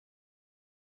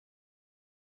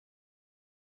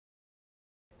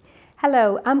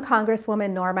Hello, I'm Congresswoman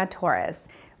Norma Torres,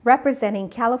 representing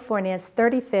California's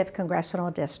 35th Congressional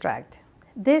District.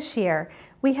 This year,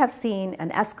 we have seen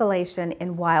an escalation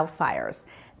in wildfires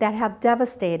that have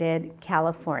devastated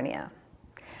California.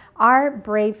 Our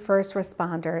brave first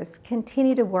responders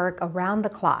continue to work around the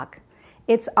clock.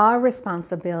 It's our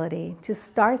responsibility to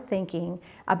start thinking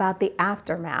about the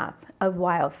aftermath of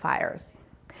wildfires.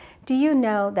 Do you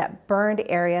know that burned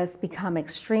areas become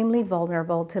extremely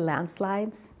vulnerable to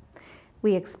landslides?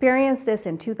 We experienced this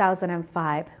in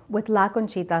 2005 with La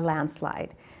Conchita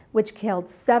landslide, which killed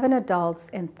 7 adults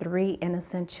and 3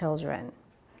 innocent children.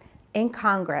 In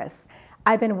Congress,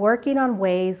 I've been working on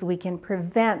ways we can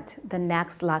prevent the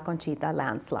next La Conchita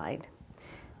landslide.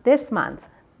 This month,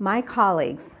 my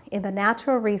colleagues in the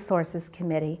Natural Resources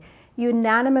Committee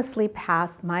unanimously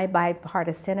passed my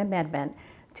bipartisan amendment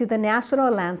to the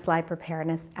National Landslide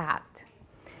Preparedness Act.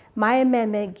 My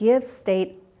amendment gives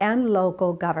state and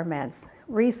local governments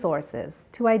resources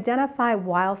to identify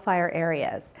wildfire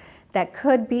areas that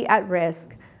could be at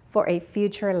risk for a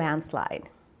future landslide.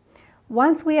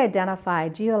 Once we identify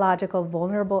geological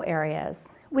vulnerable areas,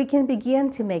 we can begin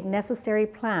to make necessary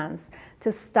plans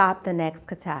to stop the next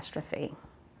catastrophe.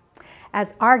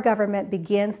 As our government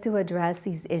begins to address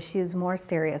these issues more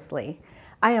seriously,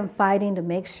 I am fighting to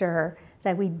make sure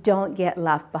that we don't get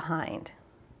left behind.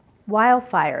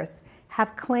 Wildfires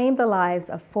have claimed the lives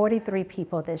of 43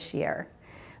 people this year.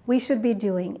 We should be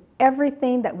doing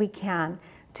everything that we can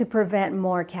to prevent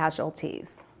more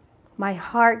casualties. My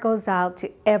heart goes out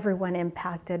to everyone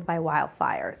impacted by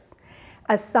wildfires.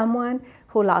 As someone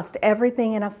who lost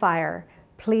everything in a fire,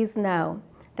 please know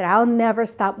that I'll never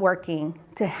stop working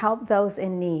to help those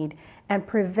in need and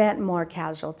prevent more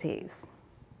casualties.